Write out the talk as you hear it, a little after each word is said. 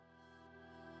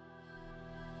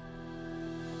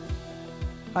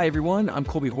Hi, everyone. I'm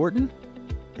Colby Horton.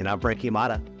 And I'm Frankie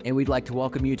Mata. And we'd like to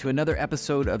welcome you to another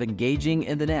episode of Engaging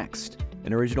in the Next,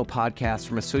 an original podcast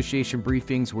from Association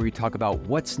Briefings where we talk about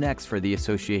what's next for the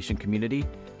association community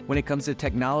when it comes to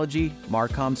technology,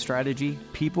 Marcom strategy,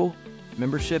 people,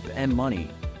 membership, and money.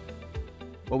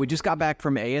 Well, we just got back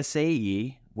from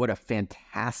ASAE. What a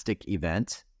fantastic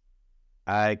event.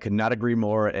 I could not agree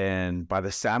more, and by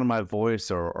the sound of my voice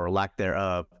or lack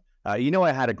thereof, I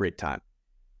had a great time.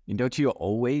 And don't you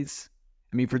always?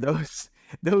 I mean, for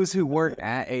those who weren't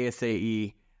at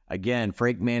ASAE, again,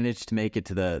 Frank managed to make it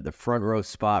to the front row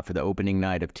spot for the opening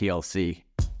night of TLC.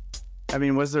 I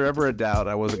mean, was there ever a doubt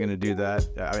I wasn't going to do that?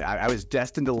 I was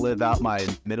destined to live out my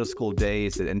middle school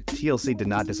days, and TLC did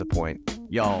not disappoint.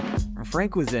 Y'all,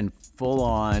 Frank was in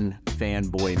full-on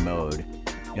fanboy mode.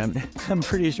 And I'm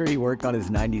pretty sure he worked on his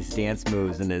 90s dance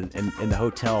moves in the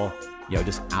hotel,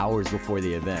 just hours before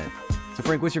the event. So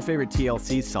Frank, what's your favorite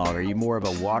TLC song? Are you more of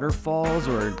a Waterfalls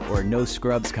or No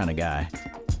Scrubs kind of guy?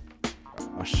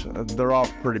 They're all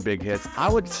pretty big hits. I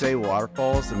would say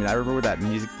Waterfalls. I mean, I remember that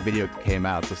music video came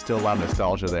out, so still a lot of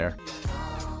nostalgia there.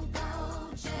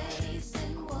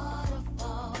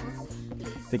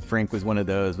 I think Frank was one of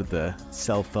those with the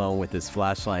cell phone with his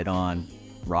flashlight on,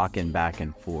 rocking back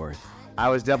and forth. I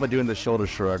was definitely doing the shoulder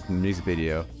shrug from the music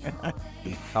video. I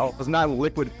was not in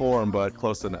liquid form, but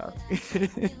close enough.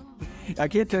 I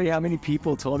can't tell you how many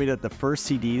people told me that the first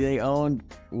CD they owned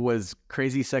was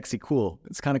Crazy Sexy Cool.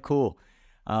 It's kind of cool.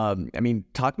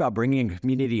 Talk about bringing a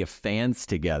community of fans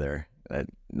together.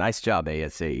 Nice job,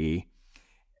 ASAE.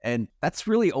 And that's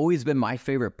really always been my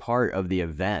favorite part of the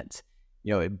event.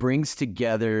 It brings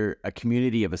together a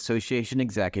community of association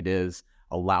executives,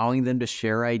 allowing them to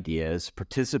share ideas,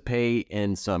 participate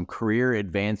in some career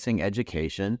advancing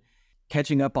education,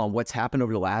 catching up on what's happened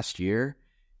over the last year,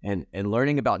 and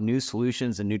learning about new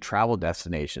solutions and new travel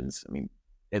destinations. I mean,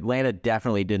 Atlanta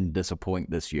definitely didn't disappoint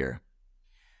this year.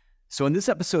 So in this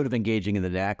episode of Engaging in the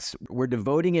Next, we're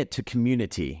devoting it to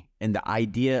community and the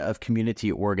idea of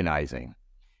community organizing.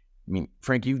 I mean,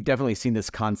 Frank, you've definitely seen this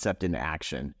concept in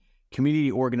action. Community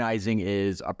organizing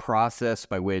is a process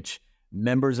by which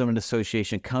members of an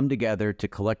association come together to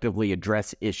collectively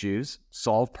address issues,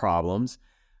 solve problems,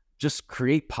 just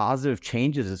create positive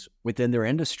changes within their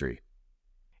industry.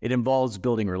 It involves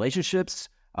building relationships,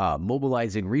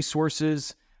 mobilizing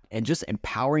resources, and just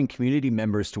empowering community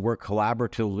members to work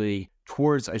collaboratively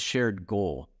towards a shared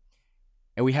goal.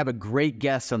 And we have a great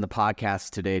guest on the podcast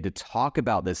today to talk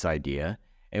about this idea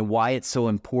and why it's so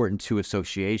important to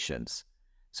associations.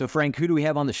 So Frank, who do we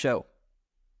have on the show?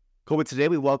 Colby, today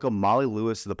we welcome Molly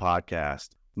Lewis to the podcast.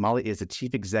 Molly is the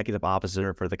Chief Executive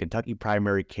Officer for the Kentucky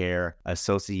Primary Care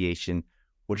Association,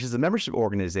 which is a membership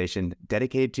organization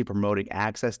dedicated to promoting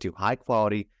access to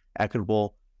high-quality,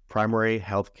 equitable primary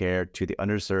health care to the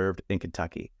underserved in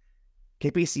Kentucky.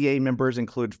 KPCA members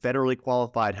include federally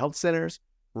qualified health centers,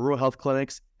 rural health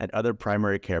clinics, and other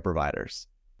primary care providers.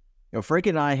 Frank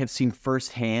and I have seen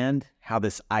firsthand how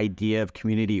this idea of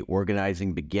community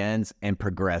organizing begins and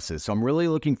progresses. So I'm really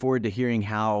looking forward to hearing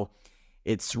how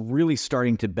it's really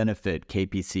starting to benefit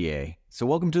KPCA. So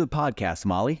welcome to the podcast,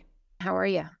 Molly. How are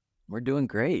you? We're doing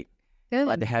great. Good.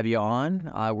 Glad to have you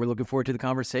on. We're looking forward to the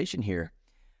conversation here.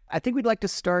 I think we'd like to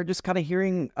start just kind of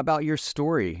hearing about your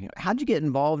story. How'd you get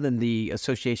involved in the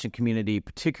association community,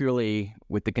 particularly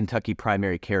with the Kentucky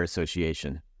Primary Care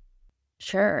Association?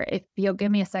 Sure. If you'll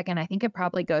give me a second, I think it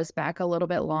probably goes back a little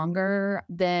bit longer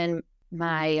than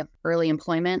my early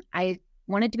employment. I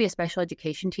wanted to be a special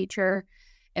education teacher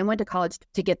and went to college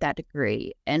to get that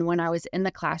degree. And when I was in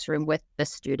the classroom with the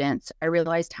students, I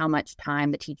realized how much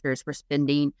time the teachers were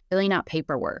spending filling out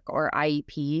paperwork or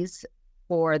IEPs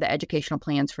for the educational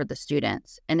plans for the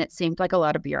students. And it seemed like a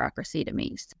lot of bureaucracy to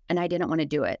me. And I didn't want to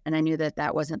do it. And I knew that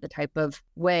that wasn't the type of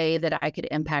way that I could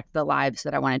impact the lives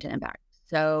that I wanted to impact.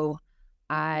 So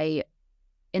I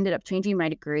ended up changing my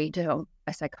degree to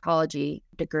a psychology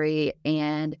degree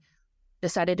and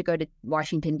decided to go to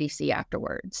Washington, D.C.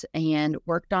 afterwards and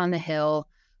worked on the Hill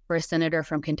for a senator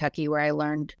from Kentucky where I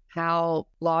learned how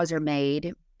laws are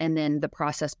made and then the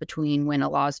process between when a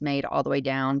law is made all the way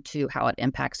down to how it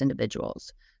impacts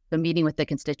individuals. So meeting with the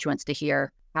constituents to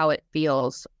hear how it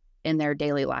feels in their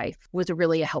daily life was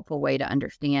really a helpful way to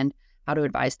understand how to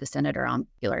advise the senator on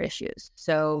particular issues.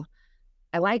 So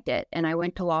I liked it. And I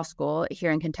went to law school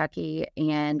here in Kentucky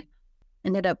and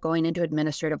ended up going into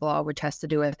administrative law, which has to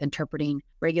do with interpreting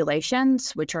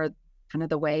regulations, which are kind of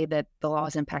the way that the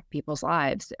laws impact people's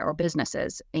lives or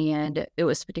businesses. And it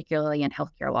was particularly in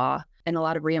healthcare law and a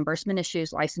lot of reimbursement issues,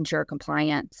 licensure,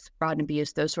 compliance, fraud and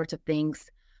abuse, those sorts of things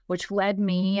which led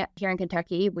me here in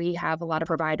Kentucky. We have a lot of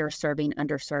providers serving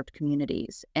underserved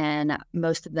communities, and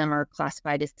most of them are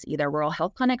classified as either rural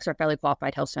health clinics or federally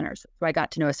qualified health centers. So I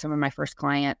got to know some of my first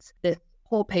clients, the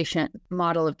whole patient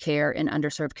model of care in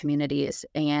underserved communities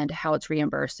and how it's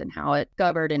reimbursed and how it's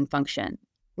governed and functioned.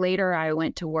 Later, I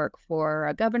went to work for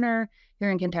a governor here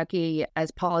in Kentucky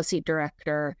as policy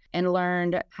director and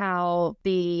learned how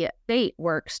the state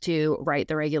works to write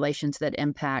the regulations that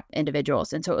impact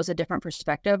individuals. And so it was a different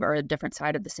perspective or a different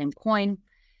side of the same coin.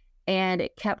 And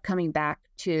it kept coming back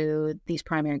to these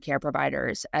primary care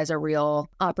providers as a real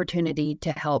opportunity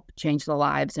to help change the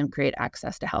lives and create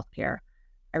access to healthcare.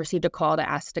 I received a call to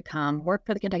ask to come work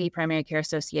for the Kentucky Primary Care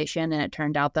Association, and it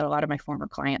turned out that a lot of my former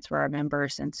clients were our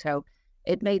members. And so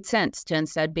it made sense to,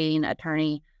 instead being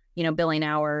attorney, billing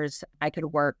hours, I could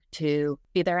work to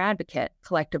be their advocate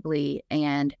collectively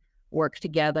and work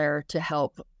together to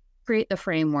help create the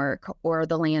framework or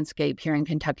the landscape here in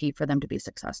Kentucky for them to be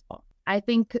successful. I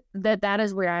think that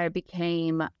is where I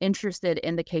became interested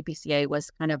in the KPCA,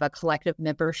 was kind of a collective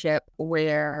membership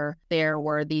where there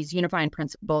were these unifying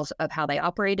principles of how they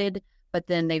operated, but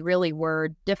then they really were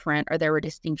different, or there were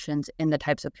distinctions in the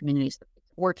types of communities.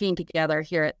 Working together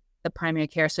here at the Primary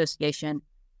Care Association,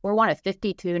 we're one of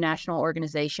 52 national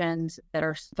organizations that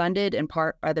are funded in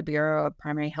part by the Bureau of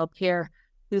Primary Health Care,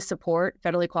 who support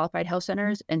federally qualified health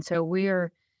centers. And so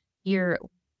we're here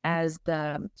as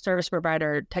the service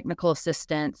provider, technical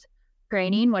assistance,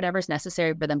 training, whatever's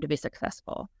necessary for them to be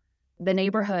successful. The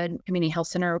neighborhood community health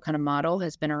center kind of model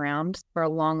has been around for a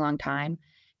long, long time,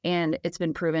 and it's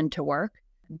been proven to work.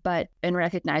 But in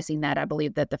recognizing that, I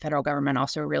believe that the federal government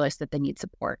also realized that they need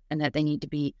support and that they need to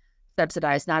be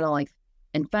subsidized not only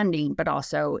in funding, but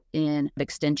also in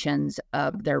extensions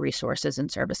of their resources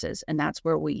and services. And that's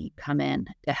where we come in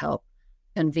to help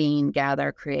convene,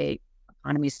 gather, create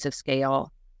economies of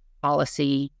scale,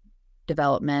 policy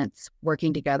developments,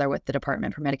 working together with the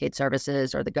Department for Medicaid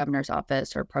Services or the governor's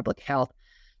office or public health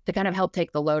to kind of help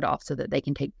take the load off so that they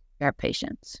can take care of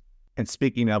patients. And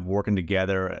speaking of working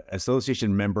together,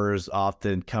 association members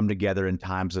often come together in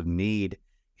times of need.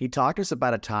 He talked to us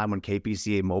about a time when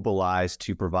KPCA mobilized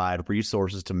to provide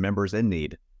resources to members in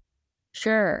need.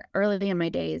 Sure. Early in my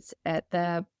days at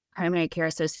the Primary Care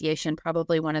Association,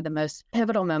 probably one of the most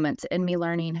pivotal moments in me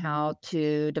learning how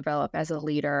to develop as a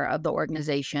leader of the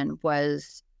organization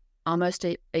was almost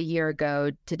a year ago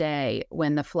today,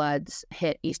 when the floods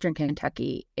hit Eastern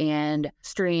Kentucky and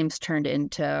streams turned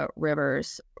into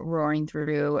rivers roaring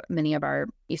through many of our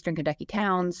Eastern Kentucky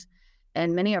towns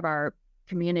and many of our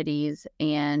communities.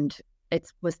 And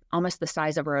it was almost the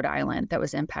size of Rhode Island that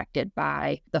was impacted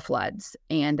by the floods.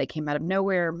 And they came out of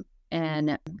nowhere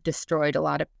and destroyed a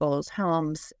lot of people's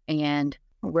homes and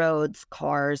roads,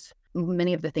 cars,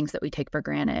 many of the things that we take for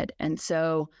granted. And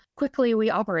so quickly we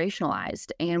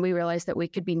operationalized, and we realized that we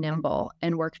could be nimble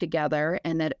and work together,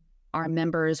 and that our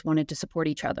members wanted to support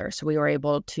each other. So we were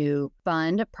able to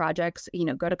fund projects,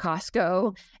 go to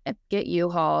Costco and get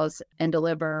U-Hauls and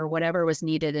deliver whatever was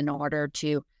needed in order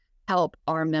to help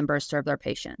our members serve their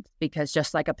patients. Because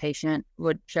just like a patient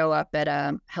would show up at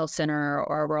a health center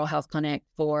or a rural health clinic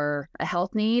for a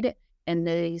health need, in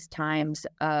these times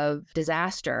of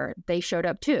disaster, they showed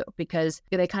up too, because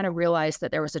they kind of realized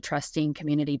that there was a trusting,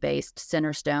 community-based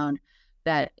centerstone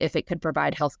that if it could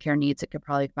provide healthcare needs, it could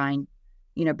probably find,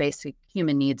 basic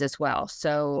human needs as well.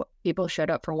 So people showed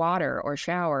up for water or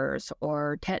showers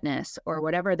or tetanus or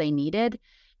whatever they needed.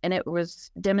 And it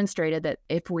was demonstrated that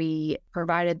if we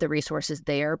provided the resources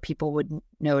there, people would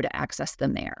know to access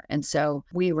them there. And so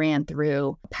we ran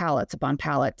through pallets upon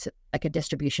pallets, like a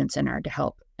distribution center, to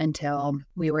help until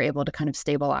we were able to kind of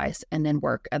stabilize and then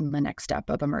work on the next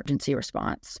step of emergency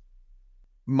response.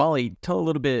 Molly, tell a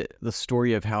little bit the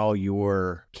story of how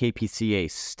your KPCA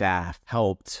staff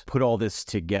helped put all this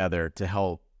together to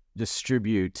help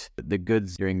distribute the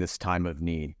goods during this time of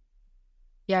need.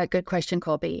 Yeah, good question,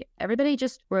 Colby. Everybody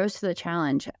just rose to the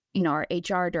challenge. Our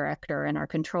HR director and our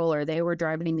controller, they were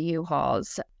driving the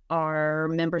U-Hauls. Our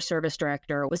member service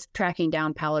director was tracking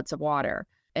down pallets of water.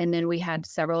 And then we had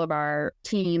several of our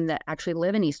team that actually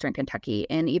live in Eastern Kentucky.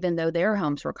 And even though their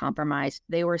homes were compromised,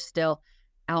 they were still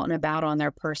out and about on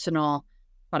their personal,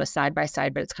 not a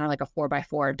side-by-side, but it's kind of like a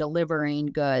 4x4, delivering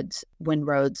goods when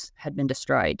roads had been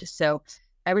destroyed. So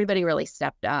everybody really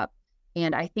stepped up.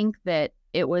 And I think that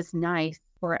it was nice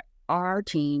for our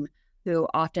team, who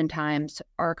oftentimes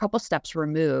are a couple steps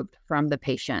removed from the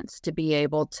patients, to be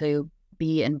able to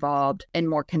be involved and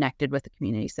more connected with the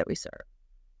communities that we serve.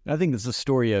 I think it's a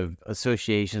story of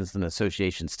associations and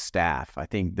association staff. I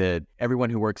think that everyone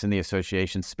who works in the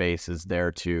association space is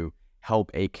there to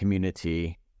help a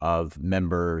community of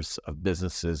members, of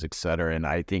businesses, et cetera. And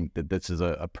I think that this is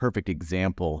a perfect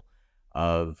example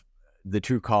of the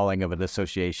true calling of an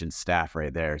association staff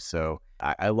right there. So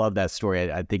I love that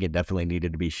story. I think it definitely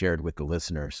needed to be shared with the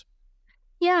listeners.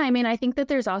 Yeah, I mean, I think that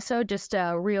there's also just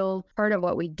a real part of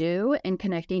what we do in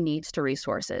connecting needs to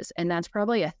resources. And that's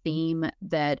probably a theme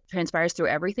that transpires through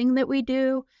everything that we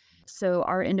do. So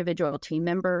our individual team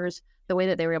members, the way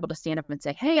that they were able to stand up and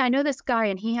say, hey, I know this guy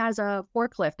and he has a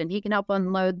forklift and he can help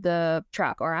unload the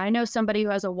truck. Or I know somebody who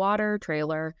has a water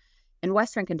trailer in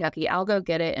Western Kentucky. I'll go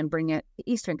get it and bring it to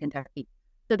Eastern Kentucky.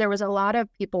 So there was a lot of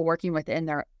people working within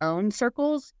their own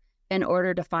circles in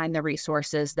order to find the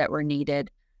resources that were needed.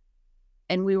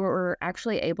 And we were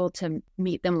actually able to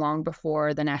meet them long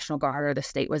before the National Guard or the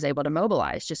state was able to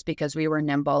mobilize, just because we were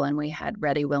nimble and we had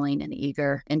ready, willing, and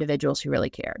eager individuals who really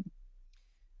cared.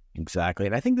 Exactly.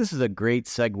 And I think this is a great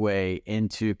segue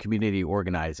into community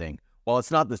organizing. While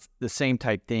it's not the same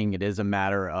type thing, it is a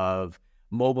matter of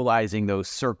mobilizing those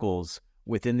circles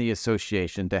within the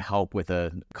association to help with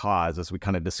a cause, as we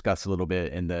kind of discussed a little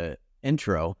bit in the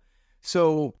intro.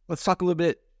 So let's talk a little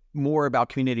bit more about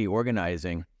community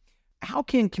organizing. How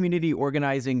can community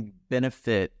organizing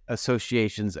benefit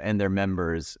associations and their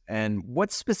members? And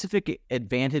what specific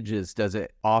advantages does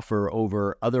it offer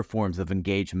over other forms of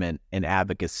engagement and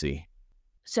advocacy?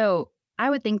 So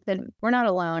I would think that we're not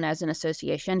alone as an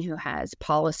association who has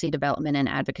policy development and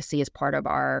advocacy as part of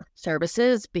our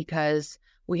services, because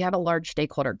we have a large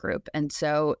stakeholder group. And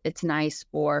so it's nice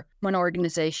for when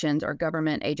organizations or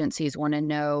government agencies want to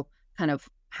know kind of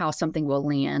how something will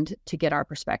land to get our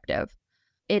perspective.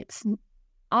 It's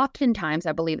oftentimes,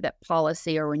 I believe, that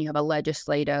policy, or when you have a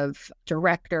legislative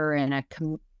director and a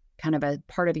kind of a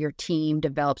part of your team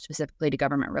developed specifically to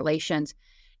government relations,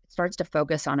 it starts to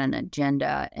focus on an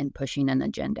agenda and pushing an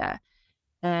agenda.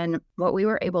 And what we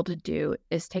were able to do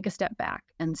is take a step back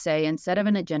and say, instead of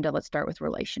an agenda, let's start with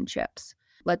relationships.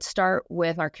 Let's start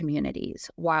with our communities.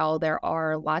 While there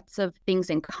are lots of things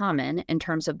in common in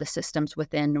terms of the systems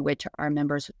within which our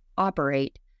members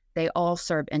operate, they all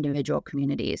serve individual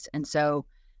communities. And so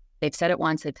they've said it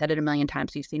once, they've said it a million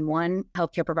times. You've seen one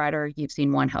healthcare provider, you've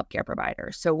seen one healthcare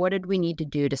provider. So what did we need to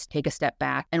do to take a step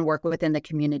back and work within the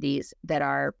communities that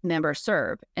our members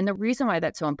serve? And the reason why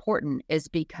that's so important is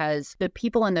because the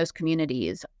people in those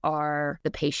communities are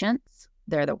the patients,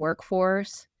 they're the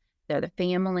workforce, they're the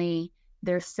family.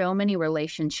 There's so many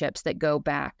relationships that go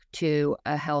back to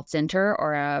a health center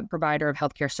or a provider of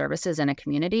healthcare services in a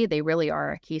community. They really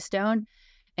are a keystone.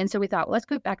 And so we thought, let's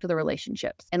go back to the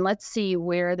relationships and let's see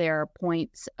where there are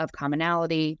points of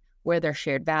commonality, where there are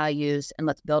shared values, and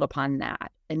let's build upon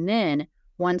that. And then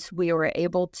once we were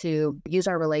able to use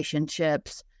our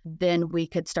relationships, then we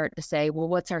could start to say, well,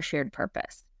 what's our shared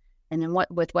purpose? And then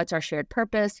what's our shared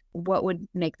purpose? What would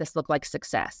make this look like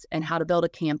success? And how to build a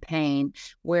campaign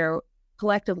where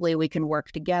collectively we can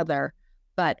work together,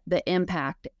 but the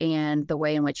impact and the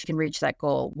way in which you can reach that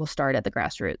goal will start at the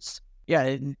grassroots.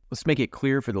 Yeah, let's make it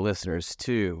clear for the listeners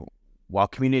too. While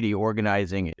community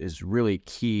organizing is really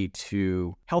key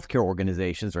to healthcare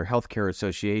organizations or healthcare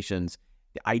associations,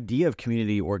 the idea of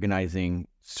community organizing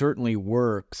certainly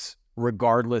works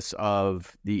regardless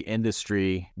of the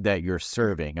industry that you're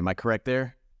serving. Am I correct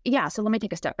there? Yeah, so let me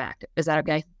take a step back. Is that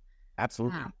okay?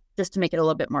 Absolutely. Just to make it a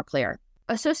little bit more clear.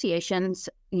 Associations,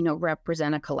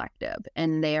 represent a collective,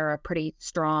 and they are a pretty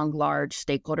strong, large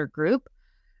stakeholder group.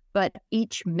 But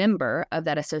each member of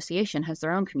that association has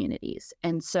their own communities.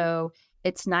 And so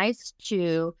it's nice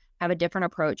to have a different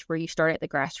approach where you start at the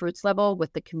grassroots level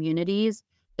with the communities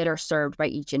that are served by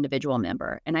each individual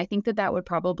member. And I think that would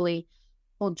probably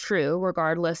hold true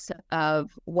regardless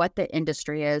of what the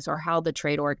industry is or how the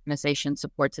trade organization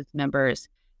supports its members,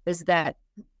 is that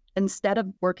instead of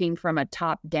working from a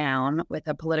top down with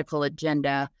a political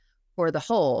agenda for the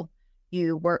whole,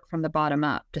 you work from the bottom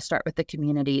up to start with the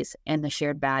communities and the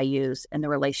shared values and the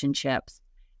relationships,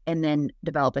 and then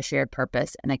develop a shared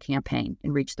purpose and a campaign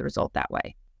and reach the result that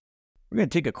way. We're going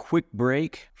to take a quick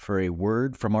break for a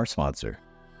word from our sponsor.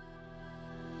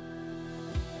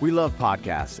 We love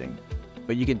podcasting,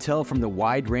 but you can tell from the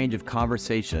wide range of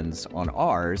conversations on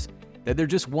ours that they're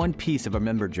just one piece of a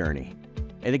member journey.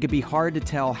 And it can be hard to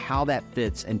tell how that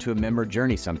fits into a member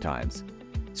journey sometimes.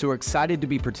 So we're excited to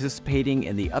be participating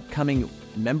in the upcoming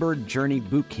Member Journey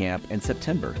Bootcamp in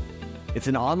September. It's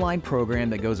an online program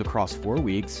that goes across 4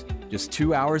 weeks, just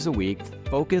 2 hours a week,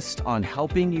 focused on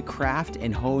helping you craft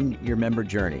and hone your member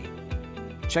journey.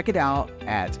 Check it out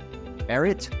at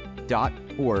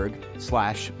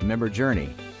arrit.org/memberjourney.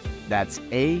 That's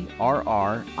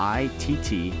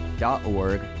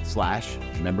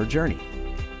ARRITT.org/memberjourney.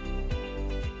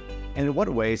 And in what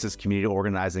ways does community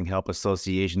organizing help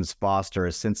associations foster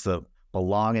a sense of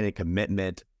belonging and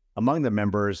commitment among the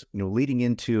members, leading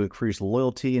into increased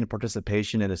loyalty and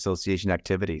participation in association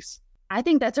activities? I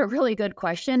think that's a really good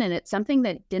question, and it's something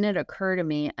that didn't occur to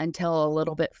me until a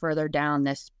little bit further down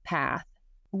this path.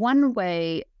 One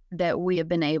way that we have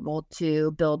been able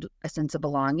to build a sense of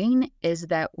belonging is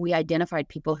that we identified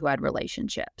people who had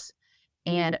relationships.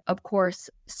 And of course,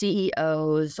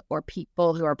 CEOs or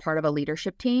people who are part of a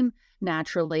leadership team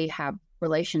naturally have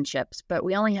relationships, but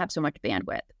we only have so much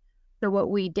bandwidth. So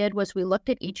what we did was we looked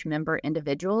at each member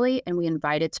individually, and we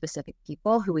invited specific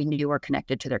people who we knew were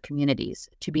connected to their communities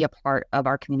to be a part of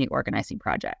our community organizing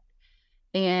project.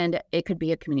 And it could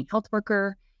be a community health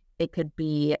worker, it could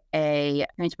be a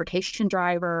transportation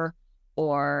driver,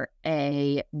 or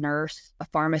a nurse, a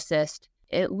pharmacist.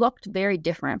 It looked very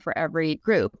different for every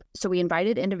group. So we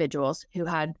invited individuals who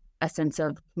had a sense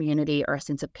of community or a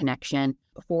sense of connection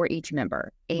for each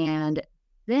member. And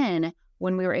then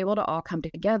when we were able to all come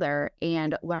together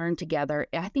and learn together,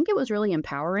 I think it was really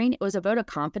empowering. It was a vote of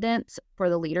confidence for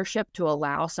the leadership to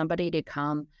allow somebody to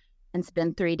come and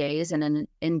spend 3 days in an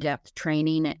in-depth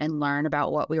training and learn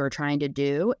about what we were trying to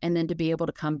do, and then to be able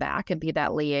to come back and be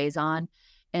that liaison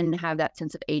and have that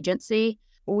sense of agency.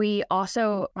 We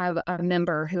also have a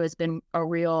member who has been a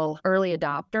real early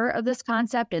adopter of this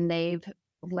concept, and they've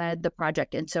led the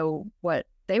project. And so what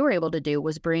they were able to do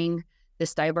was bring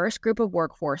this diverse group of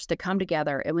workforce to come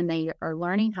together. And when they are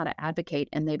learning how to advocate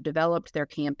and they've developed their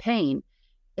campaign,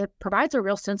 it provides a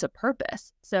real sense of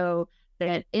purpose. So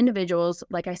that individuals,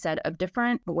 like I said, of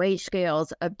different wage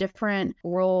scales, of different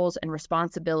roles and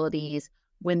responsibilities,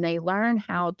 when they learn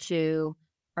how to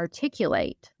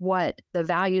articulate what the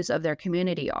values of their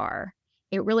community are,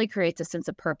 it really creates a sense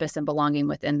of purpose and belonging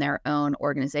within their own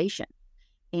organization.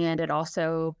 And it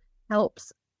also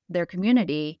helps their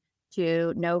community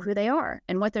to know who they are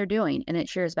and what they're doing, and it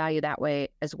shares value that way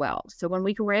as well. So when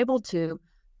we were able to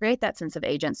create that sense of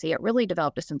agency, it really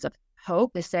developed a sense of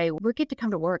hope to say, we get to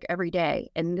come to work every day,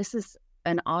 and this is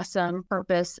an awesome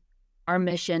purpose. Our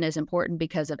mission is important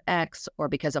because of X or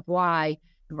because of Y,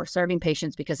 and we're serving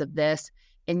patients because of this.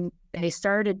 And they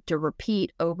started to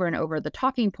repeat over and over the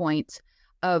talking points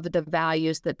of the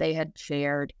values that they had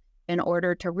shared in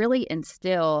order to really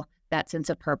instill that sense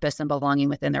of purpose and belonging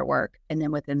within their work, and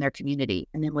then within their community,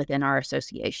 and then within our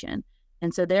association.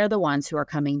 And so they're the ones who are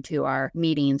coming to our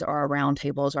meetings or our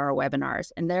roundtables or our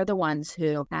webinars, and they're the ones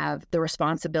who have the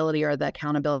responsibility or the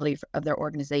accountability of their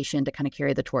organization to kind of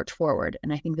carry the torch forward.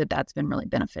 And I think that that's been really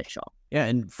beneficial. Yeah,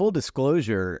 and full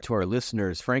disclosure to our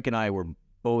listeners, Frank and I were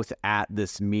both at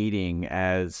this meeting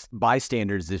as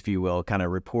bystanders, if you will, kind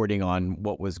of reporting on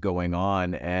what was going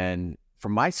on. And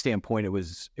from my standpoint, it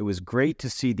was great to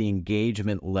see the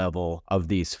engagement level of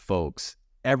these folks.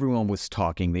 Everyone was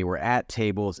talking. They were at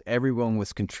tables. Everyone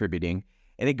was contributing.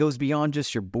 And it goes beyond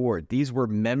just your board. These were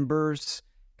members,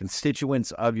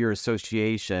 constituents of your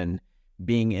association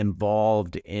being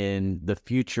involved in the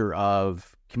future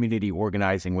of community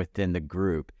organizing within the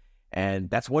group. And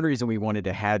that's one reason we wanted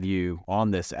to have you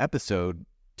on this episode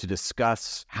to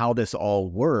discuss how this all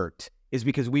worked, is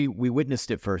because we witnessed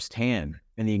it firsthand,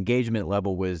 and the engagement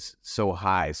level was so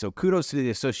high. So kudos to the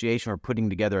association for putting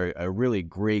together a really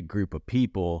great group of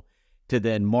people to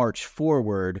then march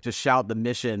forward to shout the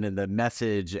mission and the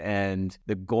message and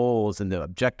the goals and the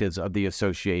objectives of the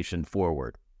association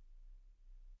forward.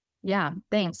 Yeah,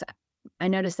 thanks. I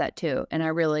noticed that too. And I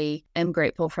really am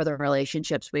grateful for the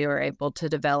relationships we were able to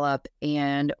develop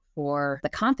and for the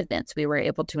confidence we were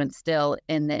able to instill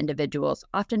in the individuals.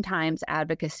 Oftentimes,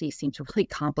 advocacy seems really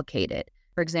complicated.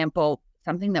 For example,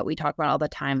 something that we talk about all the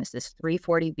time is this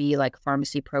 340B like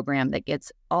pharmacy program that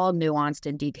gets all nuanced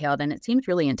and detailed, and it seems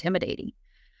really intimidating.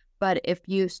 But if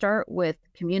you start with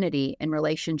community and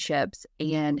relationships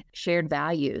and shared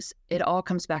values, it all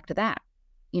comes back to that.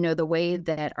 The way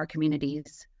that our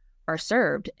communities are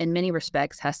served in many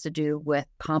respects has to do with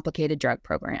complicated drug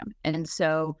program. And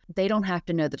so they don't have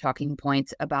to know the talking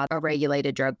points about a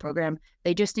regulated drug program.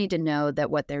 They just need to know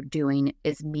that what they're doing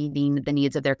is meeting the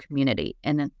needs of their community.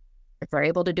 And if they're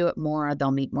able to do it more,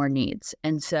 they'll meet more needs.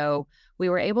 And so we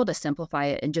were able to simplify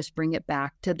it and just bring it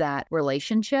back to that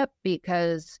relationship,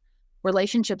 because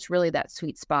relationship's really that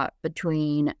sweet spot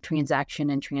between transaction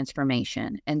and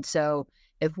transformation. And so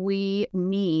if we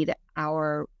need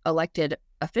our elected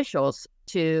officials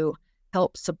to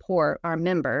help support our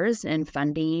members in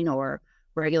funding or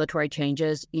regulatory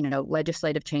changes,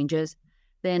 legislative changes,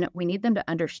 then we need them to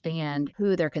understand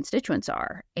who their constituents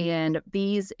are. And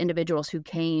these individuals who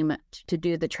came to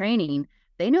do the training,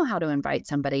 they know how to invite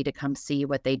somebody to come see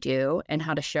what they do and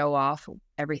how to show off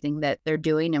everything that they're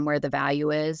doing and where the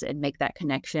value is and make that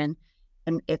connection.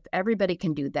 And if everybody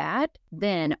can do that,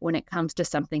 then when it comes to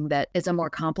something that is a more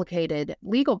complicated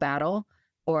legal battle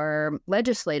or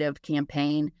legislative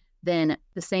campaign, then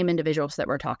the same individuals that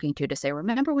we're talking to say,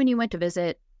 remember when you went to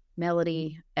visit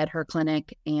Melody at her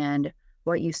clinic and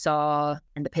what you saw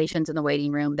and the patients in the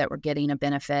waiting room that were getting a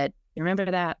benefit? You remember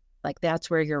that? Like, that's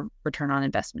where your return on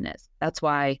investment is. That's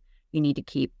why you need to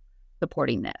keep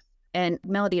supporting this. And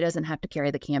Melody doesn't have to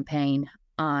carry the campaign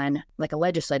on like a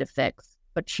legislative fix,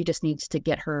 but she just needs to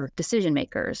get her decision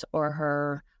makers or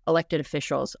her elected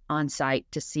officials on site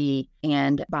to see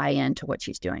and buy into what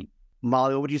she's doing.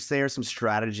 Molly, what would you say are some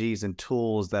strategies and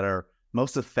tools that are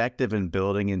most effective in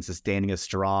building and sustaining a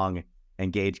strong,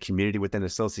 engaged community within an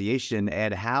association?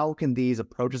 And how can these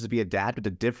approaches be adapted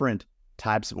to different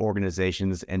types of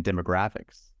organizations and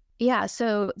demographics? Yeah,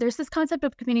 so there's this concept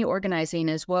of community organizing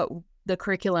is what the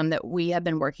curriculum that we have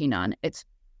been working on. It's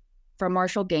from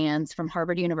Marshall Gans from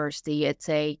Harvard University. It's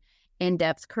a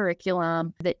in-depth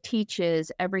curriculum that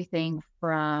teaches everything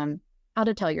from how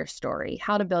to tell your story,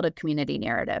 how to build a community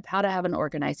narrative, how to have an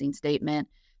organizing statement,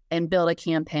 and build a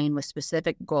campaign with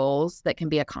specific goals that can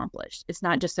be accomplished. It's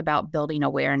not just about building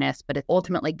awareness, but it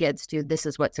ultimately gets to this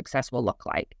is what success will look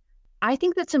like. I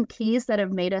think that some keys that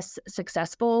have made us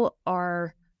successful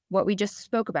are what we just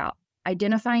spoke about,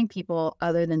 identifying people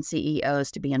other than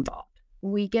CEOs to be involved.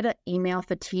 We get an email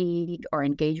fatigue or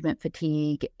engagement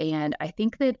fatigue, and I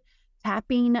think that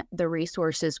tapping the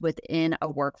resources within a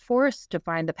workforce to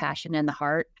find the passion and the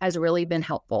heart has really been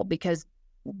helpful, because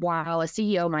while a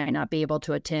CEO might not be able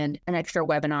to attend an extra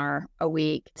webinar a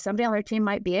week, somebody on their team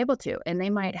might be able to, and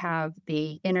they might have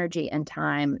the energy and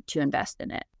time to invest in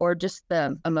it, or just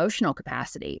the emotional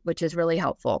capacity, which is really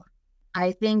helpful.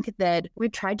 I think that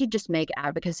we've tried to just make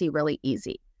advocacy really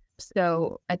easy.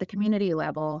 So at the community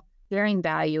level, sharing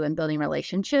value and building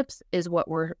relationships is what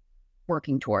we're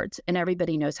working towards, and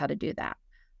everybody knows how to do that.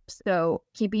 So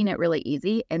keeping it really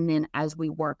easy, and then as we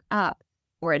work up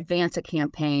or advance a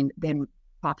campaign, then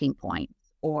talking points,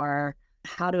 or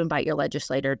how to invite your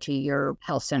legislator to your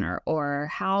health center, or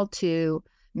how to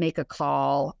make a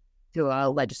call to a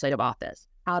legislative office,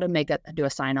 how to do a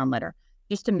sign-on letter,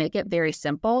 just to make it very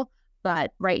simple.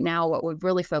 But right now, what we've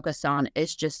really focused on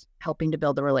is just helping to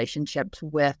build the relationships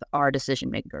with our decision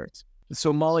makers.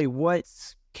 So Molly,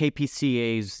 what's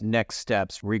KPCA's next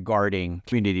steps regarding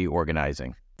community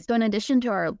organizing? So in addition to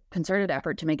our concerted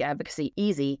effort to make advocacy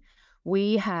easy,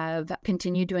 we have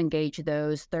continued to engage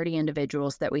those 30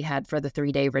 individuals that we had for the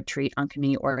 3-day retreat on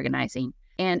community organizing.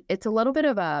 And it's a little bit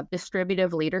of a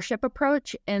distributive leadership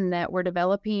approach in that we're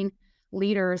developing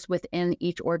leaders within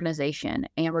each organization,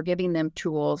 and we're giving them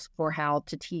tools for how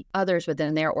to teach others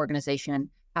within their organization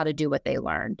how to do what they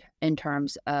learned in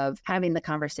terms of having the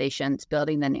conversations,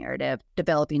 building the narrative,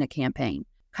 developing a campaign.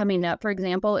 Coming up, for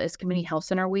example, is Community Health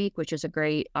Center Week, which is a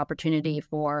great opportunity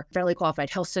for fairly qualified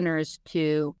health centers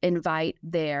to invite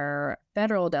their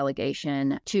federal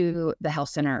delegation to the health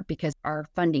center, because our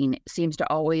funding seems to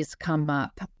always come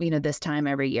up, this time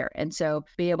every year. And so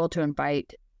be able to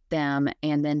invite them,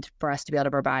 and then for us to be able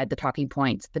to provide the talking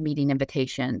points, the meeting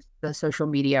invitations, the social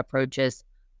media approaches,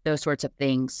 those sorts of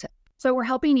things. So we're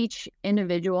helping each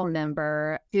individual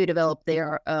member to develop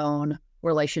their own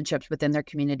relationships within their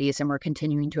communities, and we're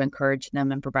continuing to encourage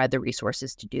them and provide the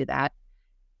resources to do that.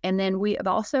 And then we have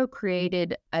also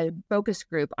created a focus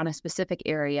group on a specific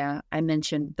area. I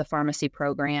mentioned the pharmacy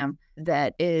program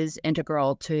that is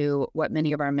integral to what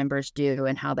many of our members do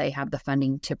and how they have the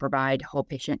funding to provide whole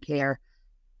patient care.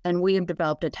 And we have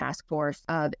developed a task force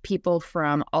of people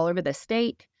from all over the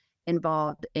state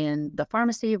involved in the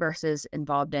pharmacy versus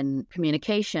involved in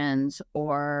communications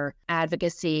or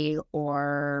advocacy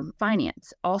or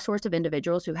finance, all sorts of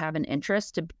individuals who have an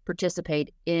interest to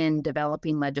participate in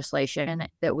developing legislation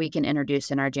that we can introduce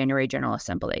in our January General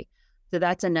Assembly. So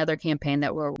that's another campaign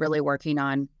that we're really working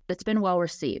on that's been well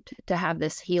received, to have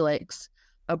this helix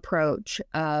approach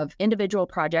of individual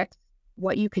projects,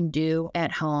 what you can do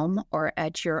at home or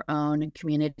at your own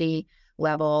community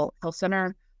level health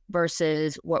center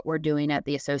versus what we're doing at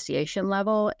the association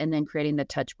level, and then creating the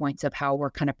touch points of how we're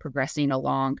kind of progressing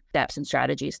along steps and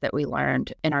strategies that we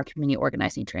learned in our community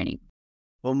organizing training.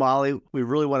 Well, Molly, we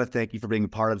really want to thank you for being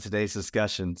part of today's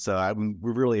discussion. So we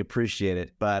really appreciate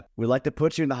it. But we'd like to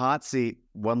put you in the hot seat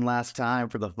one last time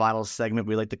for the final segment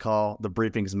we like to call the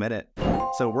Briefings Minute.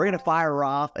 So we're going to fire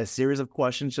off a series of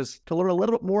questions just to learn a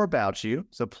little bit more about you.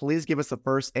 So please give us the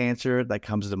first answer that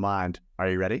comes to mind. Are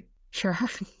you ready? Sure.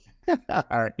 All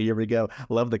right, here we go.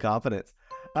 Love the confidence.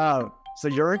 So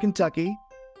you're in Kentucky.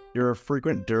 You're a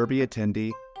frequent Derby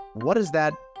attendee. What does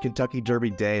that Kentucky Derby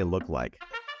day look like?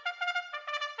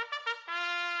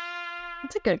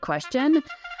 That's a good question.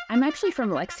 I'm actually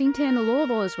from Lexington.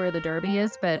 Louisville is where the Derby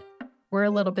is, but we're a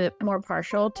little bit more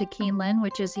partial to Keeneland,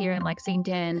 which is here in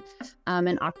Lexington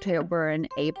in October and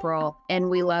April. And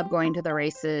we love going to the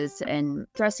races and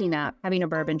dressing up, having a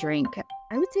bourbon drink.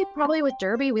 I would say probably with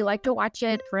Derby, we like to watch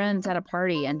it friends at a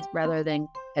party and rather than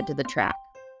head to the track.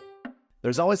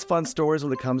 There's always fun stories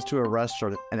when it comes to a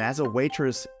restaurant. And as a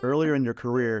waitress earlier in your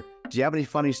career, do you have any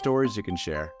funny stories you can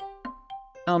share?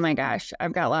 Oh my gosh,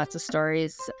 I've got lots of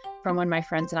stories from when my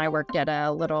friends and I worked at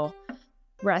a little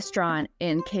restaurant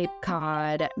in Cape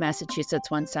Cod,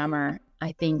 Massachusetts one summer.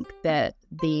 I think that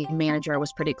the manager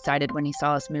was pretty excited when he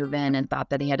saw us move in and thought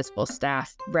that he had his full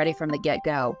staff ready from the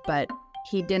get-go, but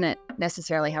he didn't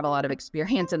necessarily have a lot of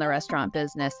experience in the restaurant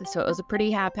business. So it was a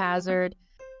pretty haphazard,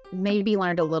 maybe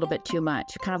learned a little bit too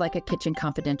much, kind of like a Kitchen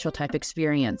Confidential type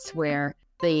experience where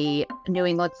the New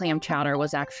England clam chowder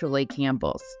was actually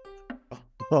Campbell's.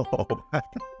 Oh,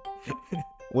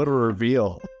 what a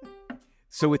reveal.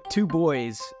 So with two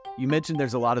boys, you mentioned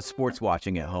there's a lot of sports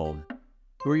watching at home.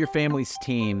 Who are your family's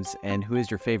teams and who is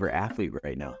your favorite athlete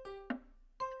right now?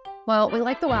 Well, we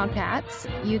like the Wildcats,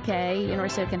 UK,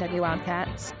 University of Kentucky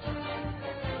Wildcats.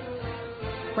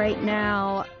 Right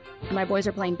now, my boys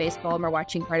are playing baseball and we're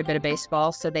watching quite a bit of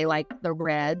baseball. So they like the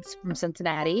Reds from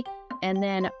Cincinnati. And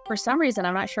then for some reason,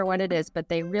 I'm not sure what it is, but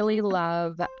they really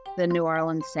love the New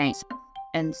Orleans Saints.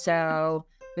 And so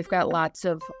we've got lots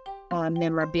of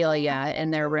memorabilia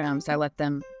in their rooms. I let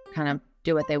them kind of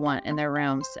do what they want in their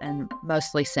rooms and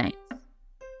mostly Saints.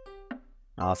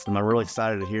 Awesome. I'm really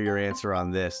excited to hear your answer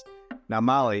on this. Now,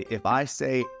 Molly, if I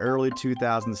say early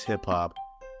 2000s hip hop,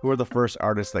 who are the first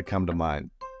artists that come to mind?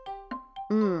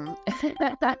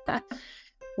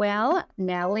 Well,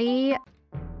 Nelly,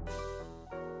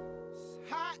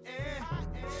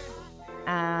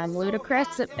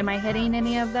 Ludacris. Am I hitting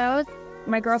any of those?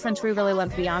 My girlfriends, we really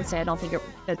love Beyonce. I don't think it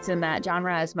fits in that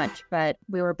genre as much, but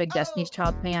we were big Destiny's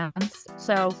Child fans.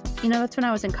 So, that's when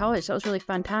I was in college. So it was a really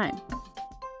fun time.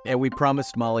 And we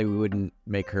promised Molly we wouldn't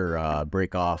make her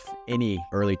break off any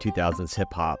early 2000s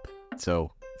hip hop.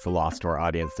 So it's a loss to our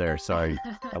audience there. Sorry.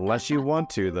 Unless you want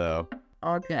to, though.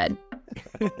 All good.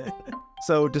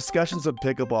 So discussions of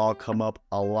pickleball come up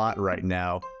a lot right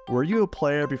now. Were you a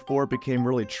player before it became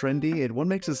really trendy? And what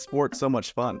makes this sport so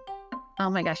much fun? Oh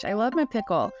my gosh, I love my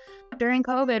pickle. During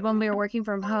COVID, when we were working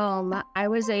from home, I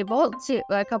was able to,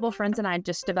 a couple of friends and I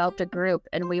just developed a group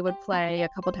and we would play a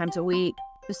couple times a week.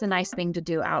 Just a nice thing to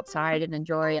do outside and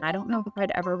enjoy. And I don't know if I'd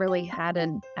ever really had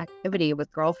an activity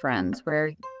with girlfriends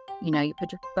where, you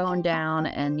put your phone down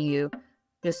and you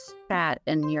just chat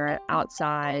and you're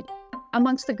outside.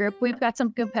 Amongst the group, we've got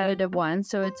some competitive ones,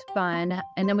 so it's fun.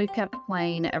 And then we've kept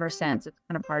playing ever since. It's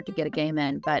kind of hard to get a game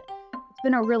in, but it's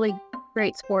been a really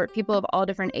great sport. People of all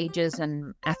different ages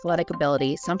and athletic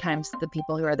ability. Sometimes the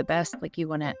people who are the best, like you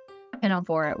want to pin on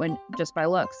for it when just by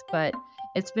looks, but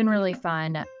it's been really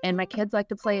fun. And my kids like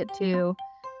to play it too.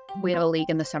 We have a league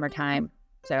in the summertime.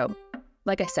 So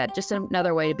like I said, just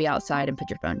another way to be outside and put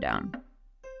your phone down.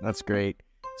 That's great.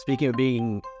 Speaking of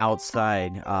being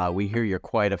outside, we hear you're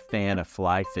quite a fan of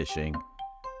fly fishing.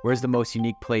 Where's the most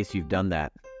unique place you've done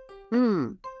that?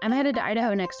 I'm headed to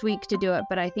Idaho next week to do it,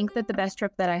 but I think that the best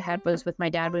trip that I had was with my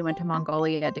dad. We went to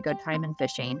Mongolia to go taimen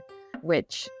fishing,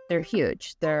 which they're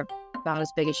huge. They're about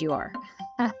as big as you are.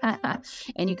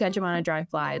 And you catch them on a dry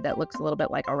fly that looks a little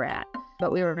bit like a rat.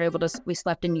 But we were able to, we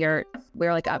slept in yurts. We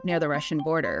were like up near the Russian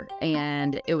border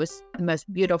and it was the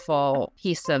most beautiful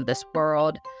piece of this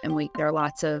world. And there are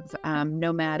lots of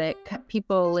nomadic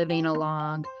people living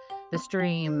along the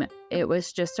stream. It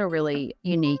was just a really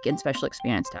unique and special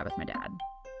experience to have with my dad.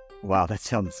 Wow, that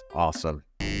sounds awesome.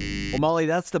 Well, Molly,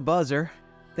 that's the buzzer.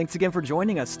 Thanks again for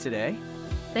joining us today.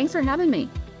 Thanks for having me.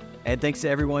 And thanks to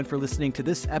everyone for listening to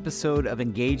this episode of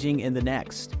Engaging in the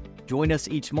Next. Join us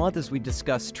each month as we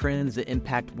discuss trends that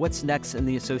impact what's next in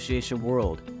the association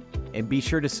world. And be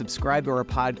sure to subscribe to our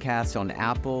podcast on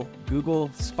Apple, Google,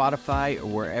 Spotify, or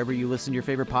wherever you listen to your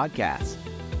favorite podcasts.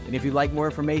 And if you'd like more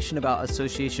information about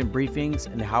association briefings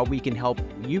and how we can help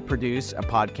you produce a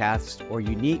podcast or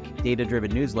unique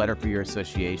data-driven newsletter for your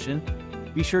association,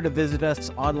 be sure to visit us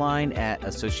online at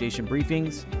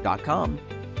associationbriefings.com.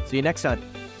 See you next time.